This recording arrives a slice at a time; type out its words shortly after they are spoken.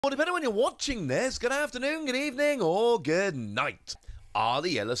Well, depending on when you're watching this, good afternoon, good evening, or good night, are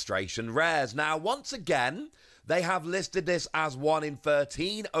the illustration rares. Now, once again, they have listed this as 1 in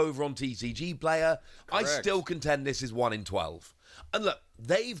 13 over on TCG Player. Correct. I still contend this is 1 in 12. And look,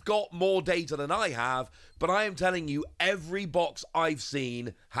 they've got more data than I have, but I am telling you, every box I've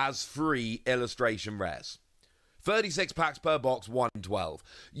seen has 3 illustration rares. 36 packs per box, 1 in 12.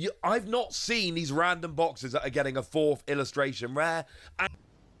 I've not seen these random boxes that are getting a 4th illustration rare.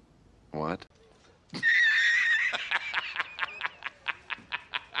 What?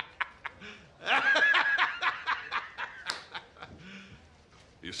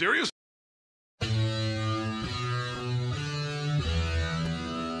 You serious?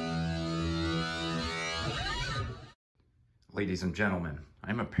 Ladies and gentlemen,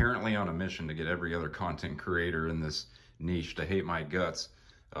 I'm apparently on a mission to get every other content creator in this niche to hate my guts,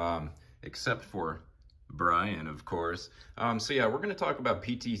 except for Brian, of course. So yeah, we're going to talk about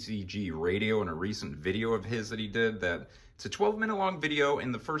PTCG Radio in a recent video of his that he did. That it's a 12-minute long video,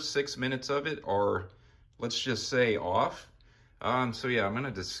 and the first 6 minutes of it are, let's just say, off. So yeah, I'm going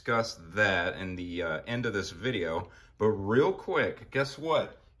to discuss that in the end of this video. But real quick, guess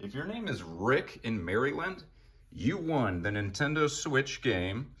what? If your name is Rick in Maryland, you won the Nintendo Switch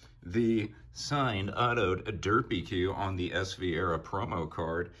game, the signed autoed Derpy Q on the SV Era promo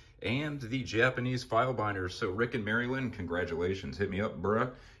card, and the Japanese file binder. So Rick in Maryland, congratulations. Hit me up, bruh.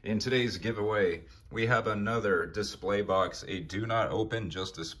 In today's giveaway, we have another display box, a do not open,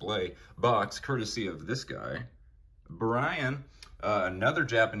 just display box, courtesy of this guy, Brian, another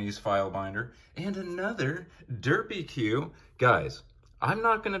Japanese file binder, and another Derpy Q. Guys, I'm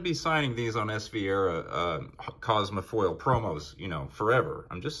not going to be signing these on SV Era Cosmofoil promos, you know, forever.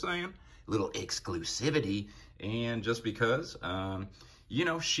 I'm just saying, little exclusivity. And just because, you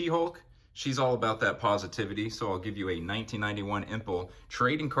know, She-Hulk, she's all about that positivity. So I'll give you a 1991 Impel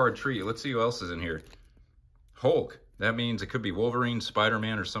trading card tree. Let's see who else is in here. Hulk. That means it could be Wolverine,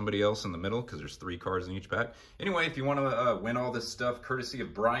 Spider-Man, or somebody else in the middle, because there's 3 cards in each pack. Anyway, if you want to win all this stuff, courtesy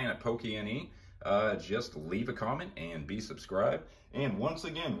of Brian at PokeNE, just leave a comment and be subscribed. And once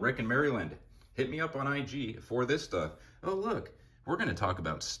again, Rick in Maryland, hit me up on IG for this stuff. Oh, look, we're going to talk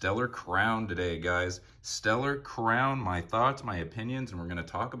about Stellar Crown today, guys. Stellar Crown, my thoughts, my opinions, and we're going to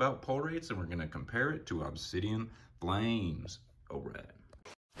talk about pull rates, and we're going to compare it to Obsidian Flames. All right.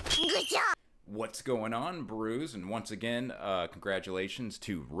 Good job. What's going on, Brews? And once again, congratulations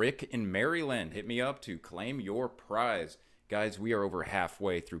to Rick in Maryland. Hit me up to claim your prize. Guys, we are over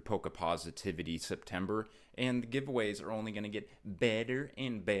halfway through Poke Positivity September, and the giveaways are only going to get better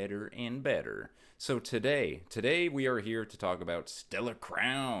and better and better. So today we are here to talk about Stellar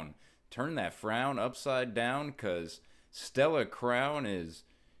Crown. Turn that frown upside down, because Stellar Crown is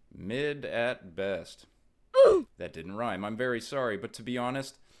mid at best. That didn't rhyme. I'm very sorry, but to be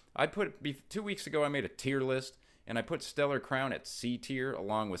honest, 2 weeks ago I made a tier list, and I put Stellar Crown at C tier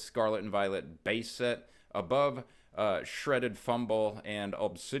along with Scarlet and Violet base set above Shredded Fumble and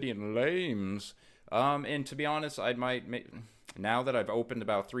Obsidian Flames. And to be honest, I might make, now that I've opened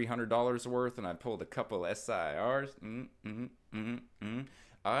about $300 worth and I pulled a couple SIRs,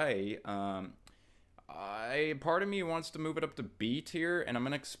 part of me wants to move it up to B tier, and I'm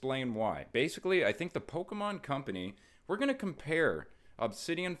going to explain why. Basically, I think the Pokemon Company, we're going to compare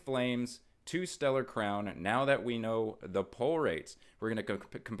Obsidian Flames to Stellar Crown now that we know the pull rates. We're going to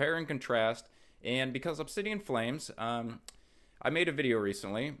compare and contrast. And because Obsidian Flames, I made a video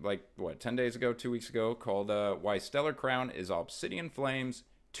recently, like, 10 days ago, 2 weeks ago, called Why Stellar Crown is Obsidian Flames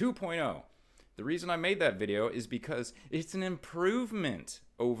 2.0. The reason I made that video is because it's an improvement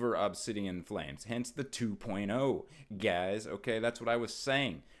over Obsidian Flames, hence the 2.0, guys. Okay, that's what I was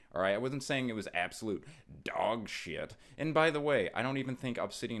saying. All right, I wasn't saying it was absolute dog shit. And by the way, I don't even think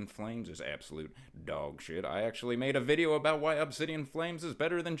Obsidian Flames is absolute dog shit. I actually made a video about why Obsidian Flames is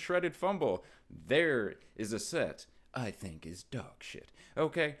better than Shredded Fumble. There is a set I think is dog shit.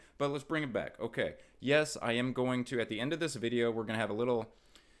 Okay, but let's bring it back. Okay, yes, I am going to, at the end of this video, we're going to have a little,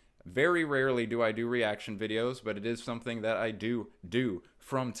 very rarely do I do reaction videos, but it is something that I do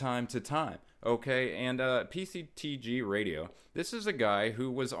from time to time. Okay, and PTCG Radio, this is a guy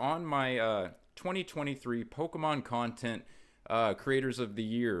who was on my 2023 Pokemon Content Creators of the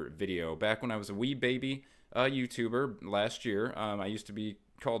Year video back when I was a wee baby YouTuber last year. I used to be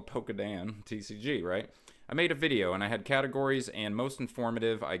called Pokedan TCG, right? I made a video and I had categories, and most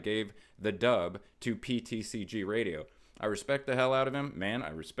informative, I gave the dub to PTCG Radio. I respect the hell out of him. Man, I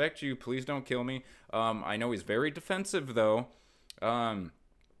respect you. Please don't kill me. I know he's very defensive, though.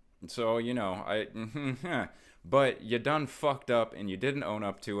 So, you know, but you done fucked up and you didn't own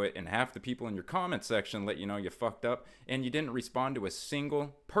up to it, and half the people in your comment section let you know you fucked up, and you didn't respond to a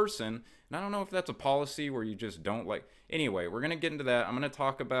single person. And I don't know if that's a policy where you just don't like. Anyway, we're gonna get into that. I'm gonna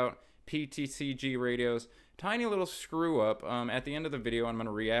talk about PTCG Radio's tiny little screw up at the end of the video. I'm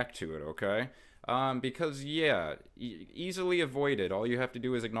gonna react to it, okay? Because yeah, easily avoided. All you have to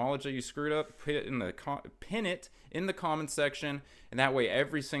do is acknowledge that you screwed up, pin it in the comment section, and that way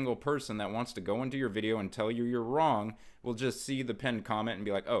every single person that wants to go into your video and tell you you're wrong will just see the pinned comment and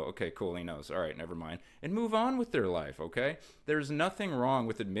be like, oh, okay, cool, he knows. All right, never mind, and move on with their life, okay? There's nothing wrong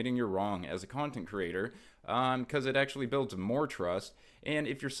with admitting you're wrong as a content creator, because it actually builds more trust. And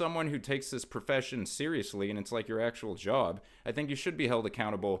if you're someone who takes this profession seriously and it's like your actual job, I think you should be held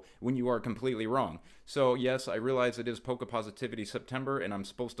accountable when you are completely wrong. So yes, I realize it is Poke Positivity September and I'm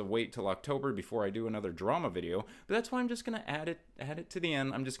supposed to wait till October before I do another drama video, but that's why I'm just gonna add it to the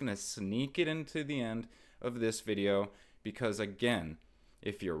end. I'm just gonna sneak it into the end of this video, because again,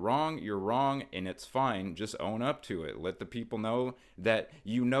 if you're wrong, and it's fine. Just own up to it. Let the people know that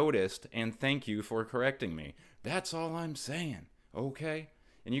you noticed, and thank you for correcting me. That's all I'm saying, okay?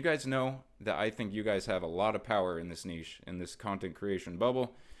 And you guys know that I think you guys have a lot of power in this niche, in this content creation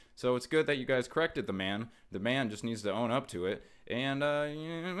bubble. So it's good that you guys corrected the man. The man just needs to own up to it. And,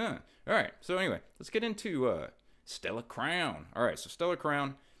 yeah. All right, so anyway, let's get into Stellar Crown. All right, so Stellar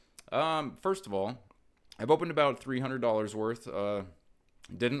Crown. First of all, I've opened about $300 worth.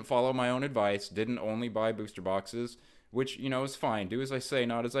 Didn't follow my own advice, didn't only buy booster boxes, which, you know, is fine. Do as I say,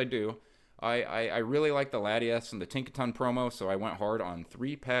 not as I do. I really like the Latias and the Tinkaton promo, so I went hard on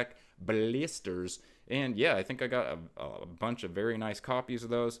 3-pack blisters. And yeah, I think I got a bunch of very nice copies of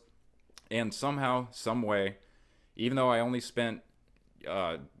those. And somehow, some way, even though I only spent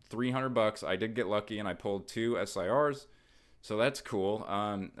 $300, I did get lucky and I pulled 2 SIRs. So that's cool,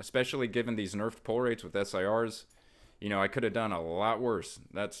 especially given these nerfed pull rates with SIRs. You know, I could have done a lot worse.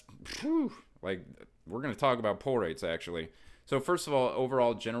 That's, whew, like, we're going to talk about pull rates, actually. So first of all,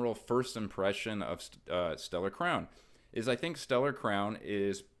 overall general first impression of Stellar Crown is I think Stellar Crown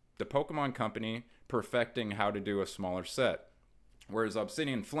is the Pokemon Company perfecting how to do a smaller set. Whereas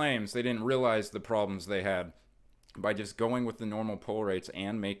Obsidian Flames, they didn't realize the problems they had by just going with the normal pull rates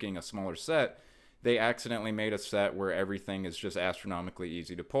and making a smaller set. They accidentally made a set where everything is just astronomically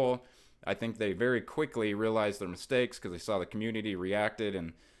easy to pull. I think they very quickly realized their mistakes because they saw the community reacted,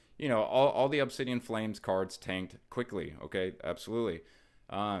 and you know, all the Obsidian Flames cards tanked quickly. Okay, absolutely.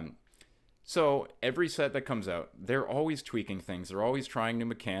 So every set that comes out, they're always tweaking things. They're always trying new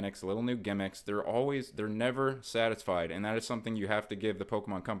mechanics, little new gimmicks. They're never satisfied, and that is something you have to give the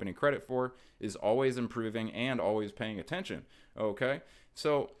Pokemon Company credit for, is always improving and always paying attention. Okay,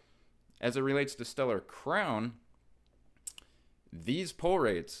 so as it relates to Stellar Crown, these pull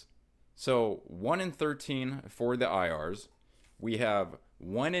rates. So 1 in 13 for the IRs, we have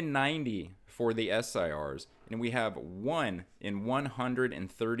 1 in 90 for the SIRs, and we have 1 in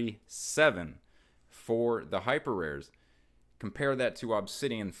 137 for the hyper rares. Compare that to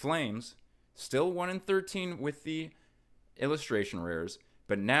Obsidian Flames, still 1 in 13 with the illustration rares,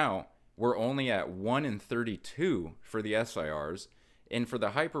 but now we're only at 1 in 32 for the SIRs, and for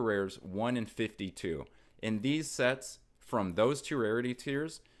the hyper rares, 1 in 52. In these sets, from those 2 rarity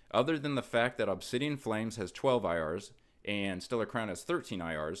tiers, other than the fact that Obsidian Flames has 12 IRs and Stellar Crown has 13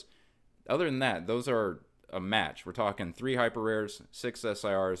 IRs, other than that, those are a match. We're talking 3 hyper rares, 6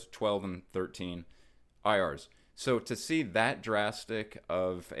 SIRs, 12 and 13 IRs. So to see that drastic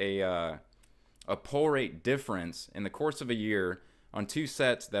of a pull rate difference in the course of a year on 2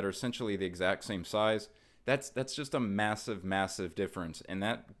 sets that are essentially the exact same size, that's just a massive, massive difference. And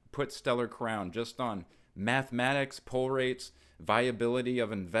that puts Stellar Crown just on mathematics, pull rates, viability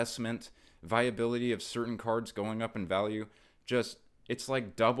of investment, viability of certain cards going up in value. Just, it's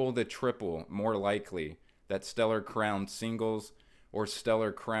like double the triple more likely that Stellar Crown singles or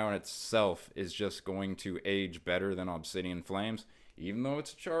Stellar Crown itself is just going to age better than Obsidian Flames, even though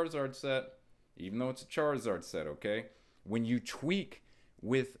it's a Charizard set. Okay? When you tweak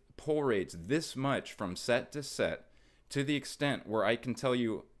with pull rates this much from set to set, to the extent where I can tell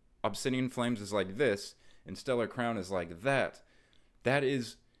you Obsidian Flames is like this and Stellar Crown is like that, that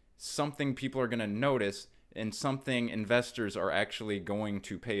is something people are going to notice and something investors are actually going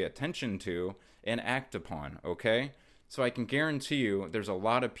to pay attention to and act upon, okay? So I can guarantee you there's a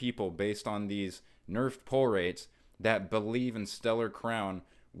lot of people based on these nerfed pull rates that believe in Stellar Crown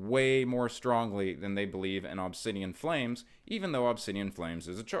way more strongly than they believe in Obsidian Flames, even though Obsidian Flames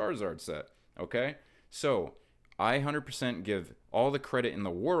is a Charizard set, okay? So I 100% give all the credit in the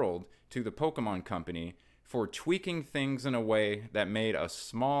world to the Pokemon Company for tweaking things in a way that made a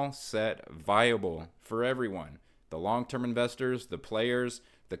small set viable for everyone. The long-term investors, the players,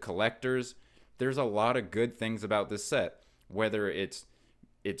 the collectors. There's a lot of good things about this set. Whether it's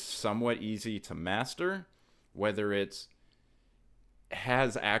somewhat easy to master, whether it's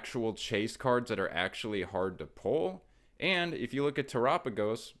has actual chase cards that are actually hard to pull. And if you look at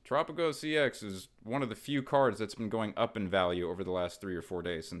Terapagos EX is one of the few cards that's been going up in value over the last 3 or 4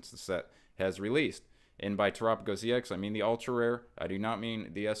 days since the set has released. And by Terapagos EX, I mean the ultra rare. I do not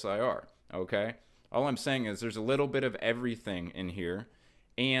mean the SIR, okay? All I'm saying is there's a little bit of everything in here.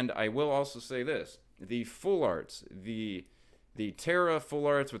 And I will also say this. The full arts, the Terra full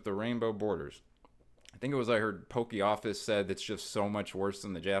arts with the rainbow borders. I think it was I heard Poke Office said it's just so much worse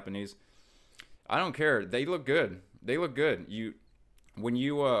than the Japanese. I don't care. They look good. They look good. When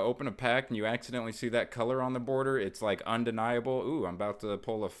you open a pack and you accidentally see that color on the border, it's like undeniable. Ooh, I'm about to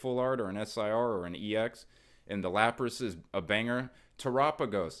pull a full art or an SIR or an EX. And the Lapras is a banger.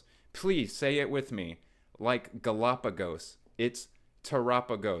 Terapagos. Please say it with me. Like Galapagos. It's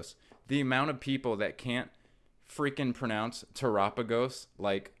Terapagos. The amount of people that can't freaking pronounce Terapagos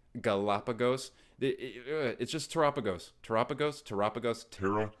like Galapagos. It's just Terapagos. Terapagos.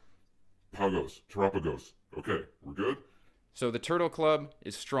 Terapagos. Okay, we're good? So the Turtle Club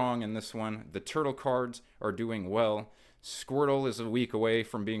is strong in this one. The Turtle cards are doing well. Squirtle is a week away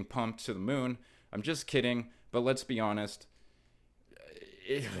from being pumped to the moon. I'm just kidding, but let's be honest.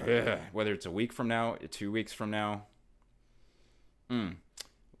 Whether it's a week from now, 2 weeks from now.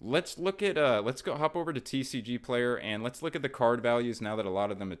 Let's look at, let's go hop over to TCG Player and let's look at the card values now that a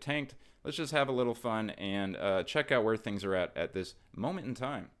lot of them have tanked. Let's just have a little fun and check out where things are at this moment in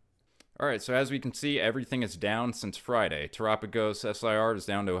time. Alright, so as we can see, everything is down since Friday. Terapagos SIR is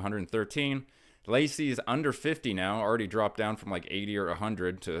down to 113. Lacey is under 50 now, already dropped down from like 80 or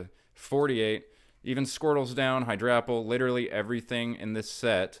 100 to 48. Even Squirtle's down, Hydrapple, literally everything in this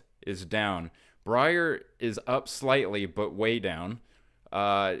set is down. Briar is up slightly, but way down.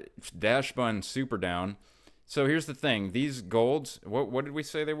 Dashbun super down. So here's the thing, these golds, what did we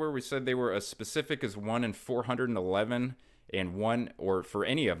say they were? We said they were as specific as 1 in 411 and 1, or for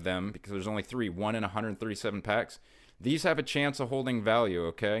any of them, because there's only 3, 1 in 137 packs. These have a chance of holding value,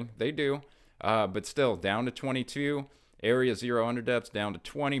 okay? They do, but still, down to 22. Area 0 Underdepths down to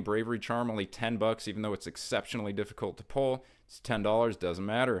 20. Bravery Charm only $10, even though it's exceptionally difficult to pull. It's $10, doesn't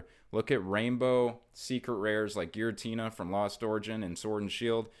matter. Look at Rainbow Secret Rares like Giratina from Lost Origin and Sword and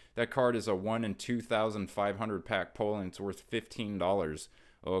Shield. That card is a 1 in 2,500 pack pull, and it's worth $15,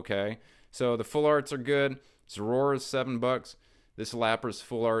 okay? So the full arts are good. Zorora is $7. This Lapras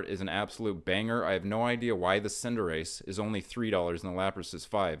full art is an absolute banger. I have no idea why the Cinderace is only $3 and the Lapras is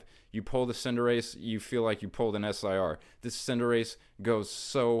 $5. You pull the Cinderace, you feel like you pulled an SIR. This Cinderace goes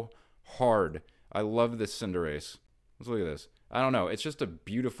so hard. I love this Cinderace. Let's look at this. I don't know. It's just a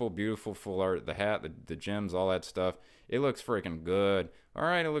beautiful, beautiful full art. The hat, the gems, all that stuff. It looks freaking good. All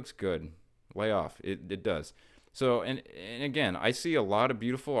right, it looks good. Lay off. It does. So, and again, I see a lot of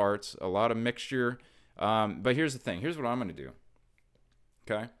beautiful arts, a lot of mixture. But here's the thing. Here's what I'm going to do.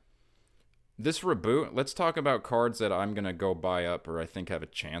 Okay? This reboot, let's talk about cards that I'm going to go buy up or I think have a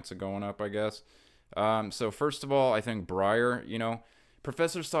chance of going up, I guess. So first of all, I think Briar, you know,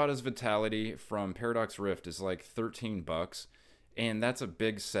 Professor Sada's Vitality from Paradox Rift is like $13. And that's a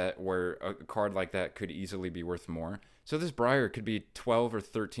big set where a card like that could easily be worth more. So this Briar could be 12 or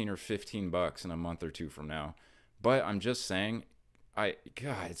 13 or $15 in a month or two from now. But I'm just saying,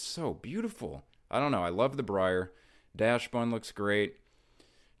 God, it's so beautiful. I don't know. I love the Briar. Dashbun looks great.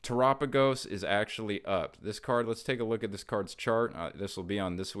 Terapagos is actually up. This card, let's take a look at this card's chart. This will be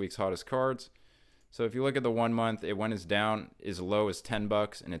on this week's hottest cards. So if you look at the 1 month, it went down as low as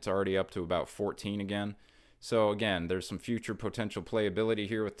 $10, and it's already up to about 14 again. So again, there's some future potential playability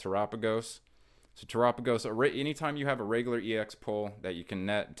here with Terapagos. So Terapagos, anytime you have a regular EX pull that you can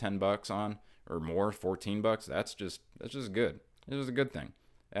net $10 on or more, $14, that's just good. This is a good thing.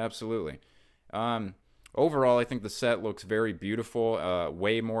 Absolutely. Overall, I think the set looks very beautiful,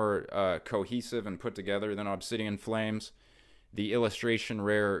 way more cohesive and put together than Obsidian Flames. The illustration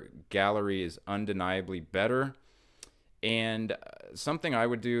rare gallery is undeniably better. And something I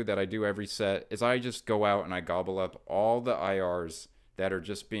would do that I do every set is I just go out and I gobble up all the IRs that are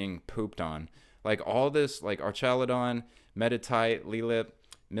just being pooped on. Like all this, like Archaludon, Meditite, Lilip,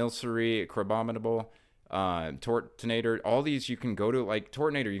 Milcery, Crabominable, Tortonator, all these you can go to, like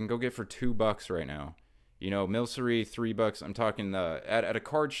Tortonator, you can go get for $2 right now. You know, Milcery, $3. I'm talking at a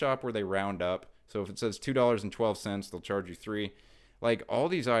card shop where they round up. So if it says $2.12, they'll charge you $3. Like all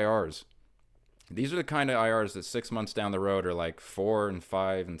these IRs, these are the kind of IRs that 6 months down the road are like $4 and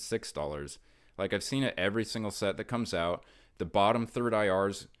 $5 and $6. Like, I've seen it every single set that comes out. The bottom third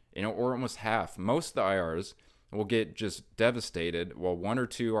IRs, or almost half. Most of the IRs will get just devastated, while one or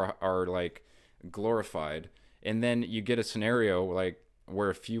two are like glorified. And then you get a scenario like where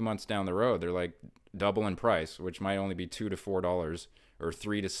a few months down the road, they're like double in price, which might only be $2 to $4 or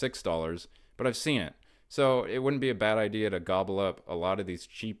 $3 to $6. But I've seen it. So it wouldn't be a bad idea to gobble up a lot of these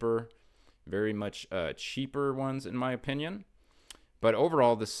cheaper, very much cheaper ones, in my opinion. But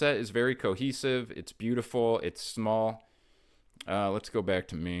overall, the set is very cohesive. It's beautiful. It's small. Let's go back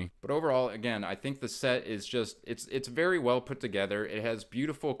to me. But overall, again, I think the set is just, it's very well put together. It has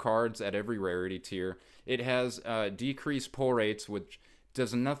beautiful cards at every rarity tier. It has decreased pull rates, which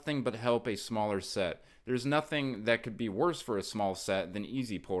does nothing but help a smaller set. There's nothing that could be worse for a small set than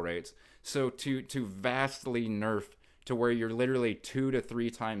easy pull rates. So to vastly nerf to where you're literally 2 to 3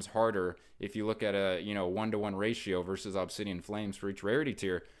 times harder if you look at a 1-to-1 ratio versus Obsidian Flames for each rarity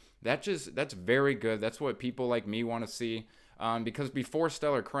tier, that's very good. That's what people like me want to see. Because before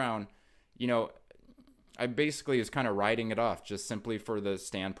Stellar Crown, I basically was kind of writing it off just simply for the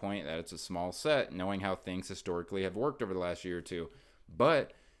standpoint that it's a small set, knowing how things historically have worked over the last year or two.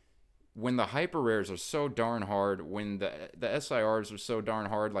 But when the hyper rares are so darn hard, when the SIRs are so darn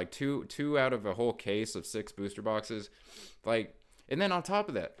hard, like two out of a whole case of 6 booster boxes, and then on top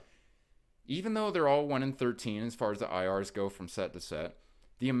of that, even though they're all 1 in 13 as far as the IRs go from set to set,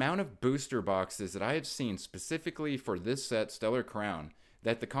 the amount of booster boxes that I have seen specifically for this set, Stellar Crown,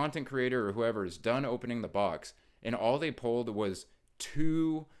 that the content creator or whoever is done opening the box, and all they pulled was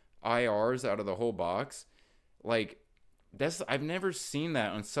 2 IRs out of the whole box, I've never seen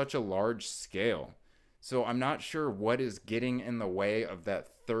that on such a large scale. So I'm not sure what is getting in the way of that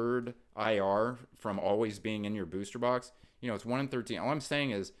third IR from always being in your booster box. It's 1 in 13. All I'm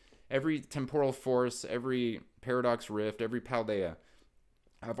saying is every Temporal Force, every Paradox Rift, every Paldea,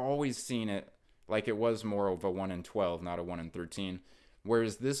 I've always seen it like it was more of a 1 in 12, not a 1 in 13.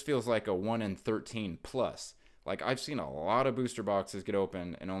 Whereas this feels like a 1 in 13 plus. Like, I've seen a lot of booster boxes get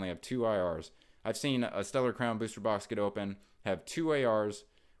open and only have 2 IRs. I've seen a Stellar Crown booster box get open, have 2 ARs,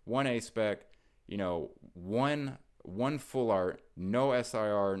 1 A-Spec, one full art, no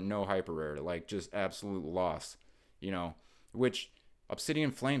SIR, no hyper rare, just absolute loss, which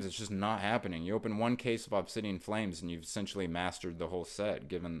Obsidian Flames is just not happening. You open 1 case of Obsidian Flames and you've essentially mastered the whole set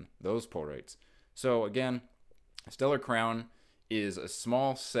given those pull rates. So again, Stellar Crown is a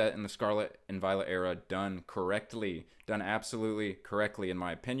small set in the Scarlet and Violet era done correctly, done absolutely correctly in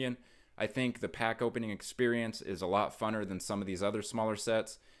my opinion. I think the pack opening experience is a lot funner than some of these other smaller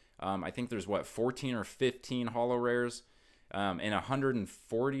sets. I think there's 14 or 15 holo rares and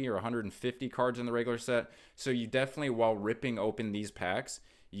 140 or 150 cards in the regular set. So you definitely, while ripping open these packs,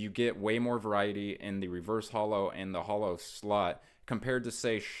 you get way more variety in the reverse holo and the holo slot compared to,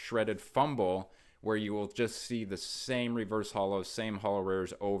 say, Shredded Fumble, where you will just see the same reverse holo, same holo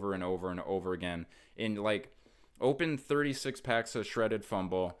rares over and over and over again. Open 36 packs of Shredded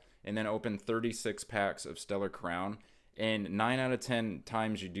Fumble and then open 36 packs of Stellar Crown, and 9 out of 10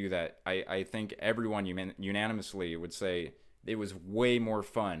 times you do that, I think everyone unanimously would say it was way more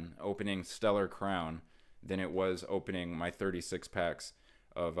fun opening Stellar Crown than it was opening my 36 packs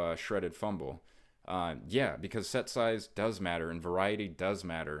of Shredded Fumble. Yeah, because set size does matter and variety does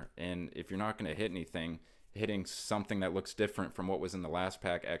matter, and if you're not going to hit anything, hitting something that looks different from what was in the last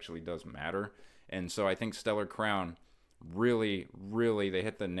pack actually does matter. And so I think Stellar Crown really, they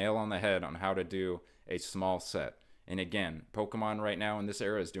hit the nail on the head on how to do a small set. And again, Pokemon right now in this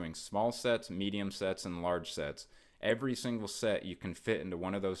era is doing small sets, medium sets, and large sets. Every single set you can fit into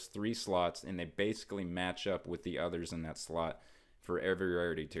one of those 3 slots, and they basically match up with the others in that slot for every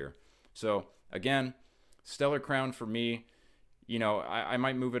rarity tier. So again, Stellar Crown for me, I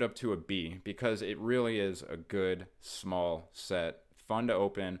might move it up to a B because it really is a good small set, fun to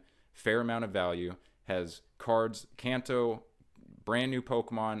open, fair amount of value, has cards, Kanto, brand new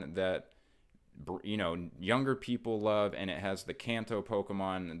Pokemon that younger people love, and it has the Kanto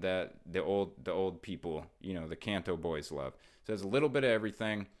Pokemon that the old people, the Kanto boys love. So there's a little bit of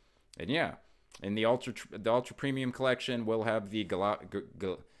everything. And yeah, in the ultra premium collection, we'll have the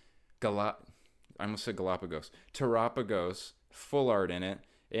I almost said Galapagos, Terrapagos full art in it.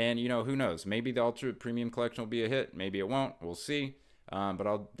 And who knows, maybe the ultra premium collection will be a hit, maybe it won't, we'll see. But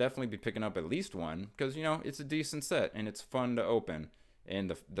I'll definitely be picking up at least one because, it's a decent set and it's fun to open.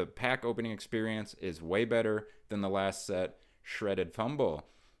 And the pack opening experience is way better than the last set, Shredded Fumble.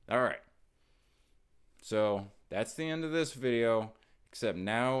 All right. So that's the end of this video, except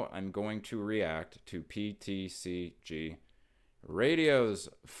now I'm going to react to PTCG Radio's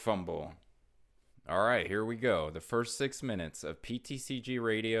Fumble. All right, here we go. The first 6 minutes of PTCG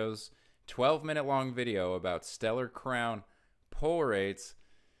Radio's 12-minute long video about Stellar Crown pull rates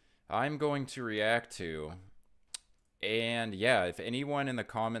I'm going to react to. And yeah, if anyone in the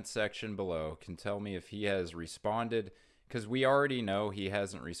comment section below can tell me if he has responded, because we already know he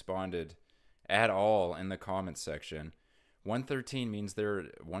hasn't responded at all in the comment section. 113 means they're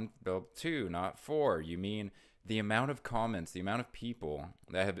 2, not 4. You mean the amount of comments, the amount of people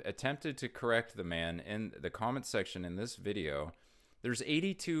that have attempted to correct the man in the comment section in this video. There's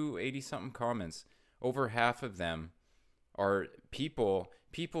 80-something comments. Over half of them are people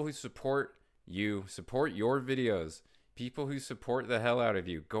who support you, support your videos, people who support the hell out of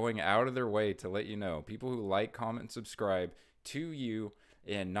you, going out of their way to let you know, people who like, comment, subscribe to you,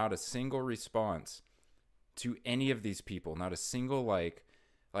 and not a single response to any of these people, not a single like.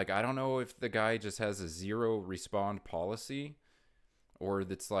 I don't know if the guy just has a 0 respond policy or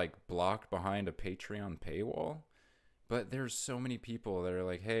that's like blocked behind a Patreon paywall, but there's so many people that are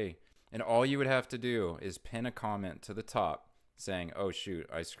like, hey, and all you would have to do is pin a comment to the top saying, oh shoot,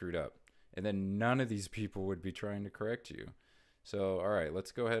 I screwed up. And then none of these people would be trying to correct you. So, all right,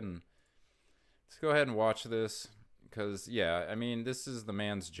 let's go ahead and watch this. Because, yeah, I mean, this is the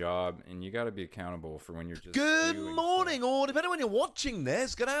man's job, and you got to be accountable for when you're just Good morning, or depending on when you're watching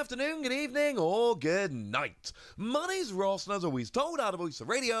this, good afternoon, good evening, or good night. My name's Ross, and as always, told out of Voice of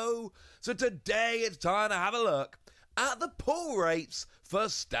Radio. So today it's time to have a look at the pull rates for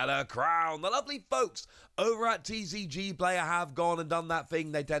Stellar Crown. The lovely folks over at TCG Player have gone and done that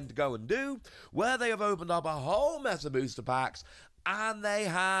thing they tend to go and do, where they have opened up a whole mess of booster packs, and they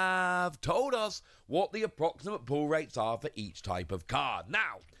have told us what the approximate pull rates are for each type of card.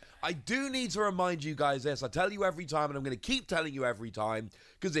 Now, I do need to remind you guys this. I tell you every time, and I'm going to keep telling you every time,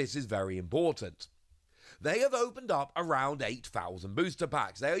 because this is very important. They have opened up around 8,000 booster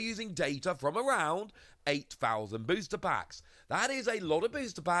packs. They are using data from around 8,000 booster packs. That is a lot of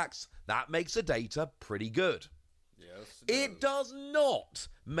booster packs. That makes the data pretty good. Yes, it does not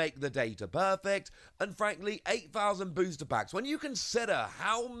make the data perfect, and frankly, 8,000 booster packs, when you consider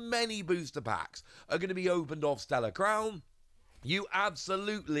how many booster packs are going to be opened off Stellar Crown, you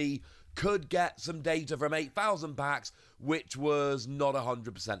absolutely could get some data from 8,000 packs, which was not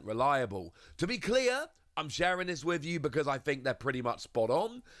 100% reliable. To be clear, I'm sharing this with you because I think they're pretty much spot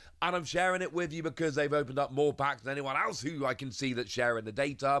on, and I'm sharing it with you because they've opened up more packs than anyone else who I can see that's sharing the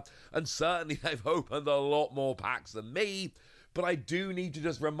data, and certainly they've opened a lot more packs than me. But I do need to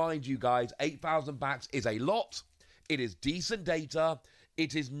just remind you guys, 8,000 packs is a lot. It is decent data.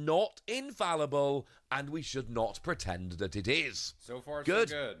 It is not infallible, and we should not pretend that it is. So far, good.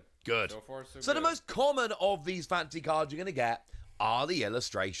 so good. Good. So far, so So good. the most common of these fancy cards you're going to get are the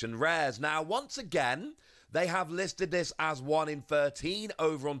illustration rares. Now, once again, they have listed this as 1 in 13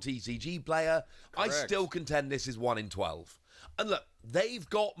 over on TCG Player. Correct. I still contend this is 1 in 12. And look, they've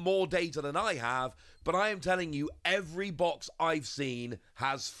got more data than I have, but I am telling you, every box I've seen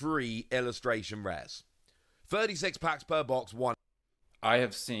has 3 illustration rares. 36 packs per box, 1. I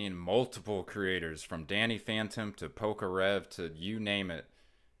have seen multiple creators, from Danny Phantom to Pokerev to you name it,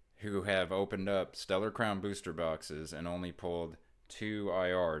 who have opened up Stellar Crown booster boxes and only pulled 2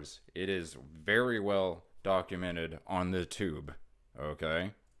 IRs. It is very well documented on the tube,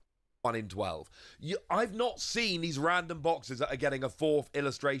 okay? 1 in 12. I've not seen these random boxes that are getting a 4th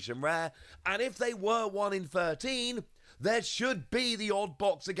illustration rare, and if they were 1 in 13, there should be the odd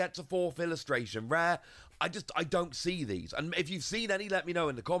box that gets a 4th illustration rare. I don't see these. And if you've seen any, let me know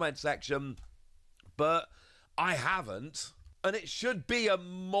in the comment section, but I haven't, and it should be a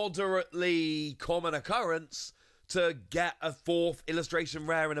moderately common occurrence to get a 4th illustration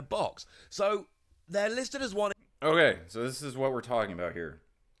rare in a box. So they're listed as 1. Okay, so this is what we're talking about here.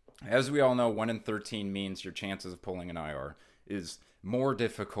 As we all know, 1 in 13 means your chances of pulling an IR is more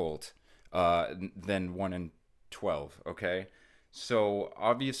difficult than 1 in 12, okay? So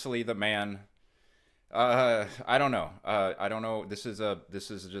obviously the man, I don't know. I don't know. This is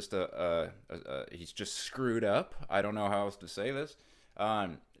just he's just screwed up. I don't know how else to say this.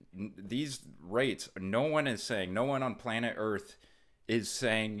 These rates, no one on planet Earth is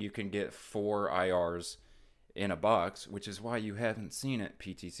saying you can get 4 IRs in a box, which is why you haven't seen it,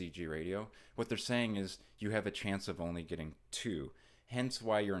 PTCG Radio. What they're saying is you have a chance of only getting 2. Hence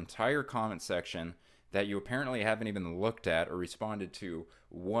why your entire comment section that you apparently haven't even looked at or responded to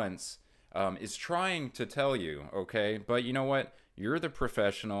once is trying to tell you, okay? But you know what? You're the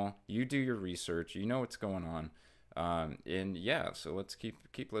professional. You do your research. You know what's going on. And yeah, so let's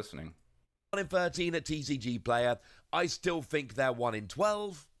keep listening. 1 in 13 at TCG Player. I still think they're 1 in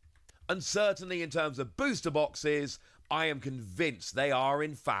 12. And certainly in terms of booster boxes, I am convinced they are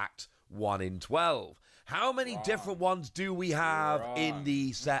in fact 1 in 12. How many different ones do we have in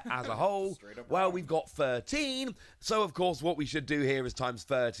the set as a whole? Well, we've got 13. So, of course, what we should do here is times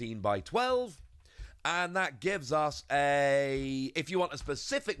 13 by 12. And that gives us if you want a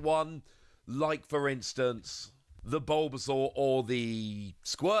specific one, like, for instance, the Bulbasaur or the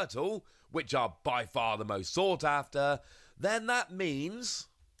Squirtle, which are by far the most sought after, then that means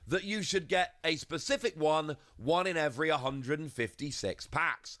that you should get a specific one in every 156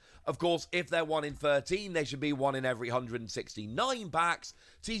 packs. Of course, if they're 1 in 13, they should be 1 in every 169 packs.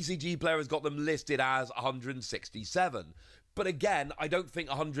 TCG Player has got them listed as 167. But again, I don't think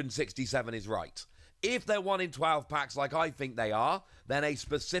 167 is right. If they're 1 in 12 packs like I think they are, then a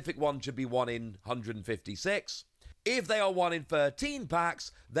specific one should be 1 in 156. If they are 1 in 13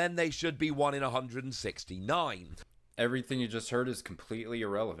 packs, then they should be 1 in 169. Everything you just heard is completely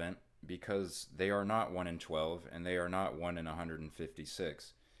irrelevant because they are not 1 in 12 and they are not 1 in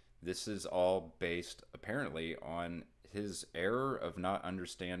 156. This is all based, apparently, on his error of not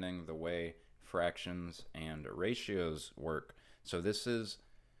understanding the way fractions and ratios work. So this is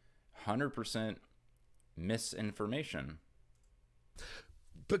 100% misinformation.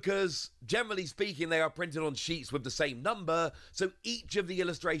 Because, generally speaking, they are printed on sheets with the same number, so each of the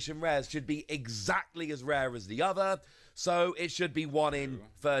illustration rares should be exactly as rare as the other, so it should be 1 in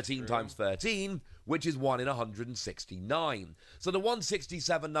 13 times 13, which is 1 in 169. So the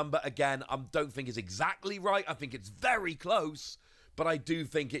 167 number, again, I don't think is exactly right. I think it's very close, but I do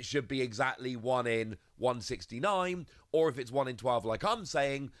think it should be exactly 1 in 169, or if it's 1 in 12 like I'm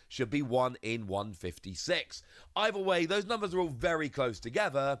saying, should be 1 in 156. Either way, those numbers are all very close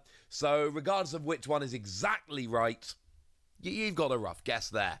together, so regardless of which one is exactly right, you've got a rough guess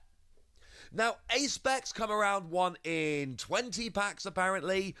there. Now, A-Specs come around 1 in 20 packs,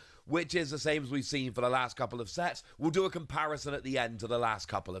 apparently, which is the same as we've seen for the last couple of sets. We'll do a comparison at the end to the last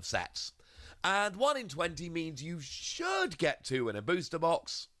couple of sets. And 1 in 20 means you should get 2 in a booster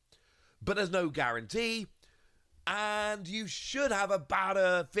box, but there's no guarantee. And you should have about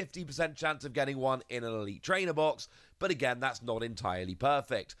a 50% chance of getting 1 in an Elite Trainer box, but again, that's not entirely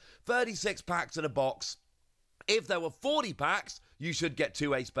perfect. 36 packs in a box. If there were 40 packs, you should get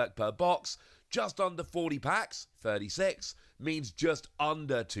 2 A-Spec per box. Just under 40 packs, 36, means just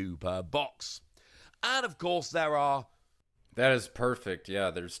under 2 per box. And of course, there are... That is perfect.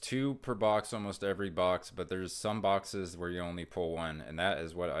 Yeah, there's 2 per box, almost every box, but there's some boxes where you only pull 1, and that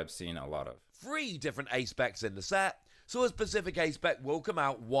is what I've seen a lot of. 3 different A-Specs in the set, so a specific A-Spec will come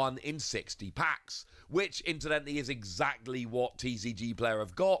out 1 in 60 packs, which incidentally is exactly what TCG Player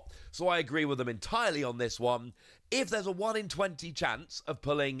have got, so I agree with them entirely on this one. If there's a 1 in 20 chance of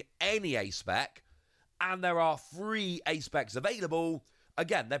pulling any A-Spec, and there are 3 A-Specs available,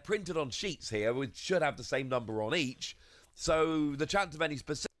 again, they're printed on sheets here, which should have the same number on each, so the chance of any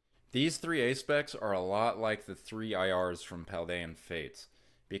specific... These 3 A-Specs are a lot like the 3 IRs from Paldean Fates.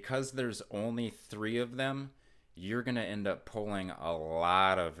 Because there's only 3 of them, you're going to end up pulling a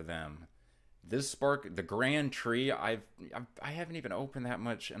lot of them. This Spark, the Grand Tree, I haven't even opened that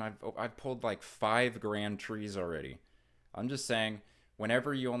much, and I've pulled like 5 Grand Trees already. I'm just saying,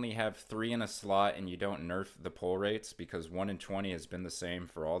 whenever you only have 3 in a slot and you don't nerf the pull rates, because 1 in 20 has been the same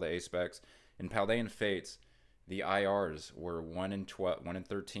for all the A-Specs, in Paldean Fates, the IRs were 1 in 12, 1 in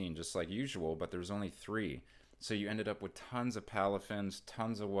 13, just like usual, but there's only 3. So you ended up with tons of Palafins,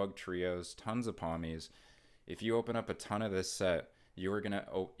 tons of Wugtrios, tons of Pommies. If you open up a ton of this set, you're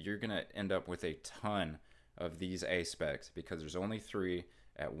gonna end up with a ton of these A-Specs because there's only 3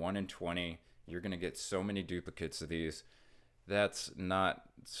 at 1 in 20. You're gonna get so many duplicates of these. That's not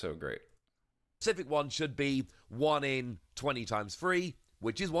so great. Specific one should be 1 in 20 times 3,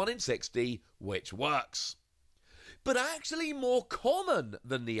 which is 1 in 60, which works. But actually more common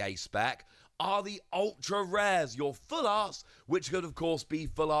than the A-Spec are the ultra rares, your full arts, which could of course be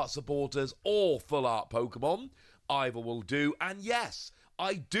full art supporters or full art Pokemon. Either will do, and yes,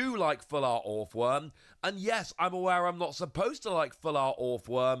 I do like full art Orthworm, and yes, I'm aware I'm not supposed to like full art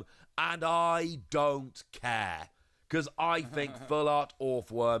Orthworm, and I don't care, because I think full art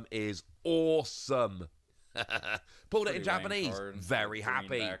Orthworm is awesome. Pulled it in Japanese, very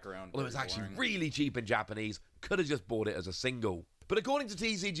happy. Although it's actually really cheap in Japanese, could have just bought it as a single. But according to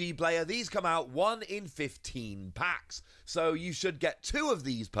TCG Player, these come out 1 in 15 packs, so you should get 2 of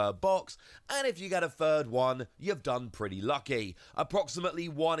these per box, and if you get a third one, you've done pretty lucky. Approximately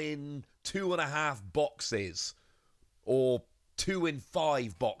 1 in 2.5 boxes, or 2 in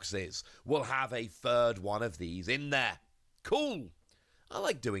 5 boxes, will have a third one of these in there. Cool! I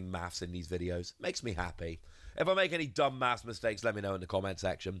like doing maths in these videos, makes me happy. If I make any dumb maths mistakes, let me know in the comment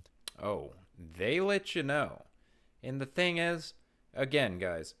section. Oh, they let you know. And the thing is, again,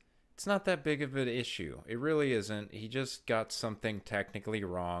 guys, it's not that big of an issue. It really isn't. He just got something technically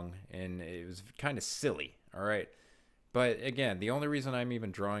wrong, and it was kind of silly, all right? But again, the only reason I'm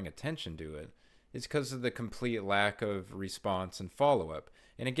even drawing attention to it is because of the complete lack of response and follow-up.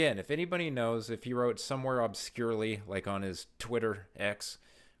 And again, if anybody knows, if he wrote somewhere obscurely, like on his Twitter, X,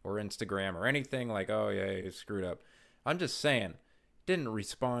 or Instagram, or anything like, oh yeah, you screwed up, I'm just saying, didn't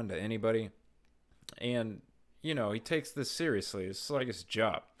respond to anybody. And, you know, he takes this seriously. It's like his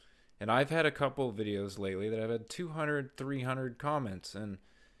job. And I've had a couple of videos lately that have had 200, 300 comments. And,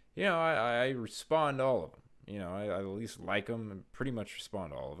 you know, I respond to all of them. You know, I at least like them and pretty much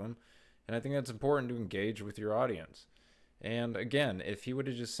respond to all of them. And I think that's important to engage with your audience. And again, if he would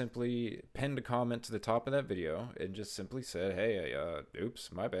have just simply pinned a comment to the top of that video and just simply said, hey,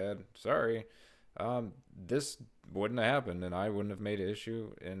 oops, my bad, sorry, this wouldn't have happened and I wouldn't have made an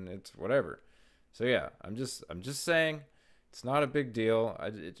issue and it's whatever. So yeah, I'm just saying it's not a big deal. I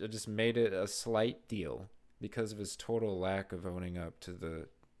just made it a slight deal because of his total lack of owning up to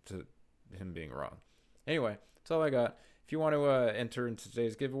him being wrong. Anyway, that's all I got. If you want to enter into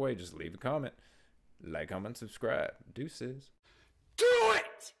today's giveaway, just leave a comment. Like, comment, subscribe. Deuces. Do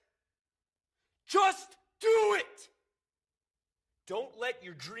it! Just do it! Don't let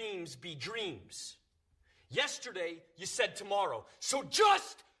your dreams be dreams. Yesterday, you said tomorrow. So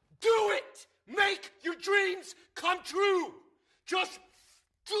just do it! Make your dreams come true! Just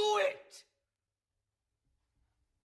do it!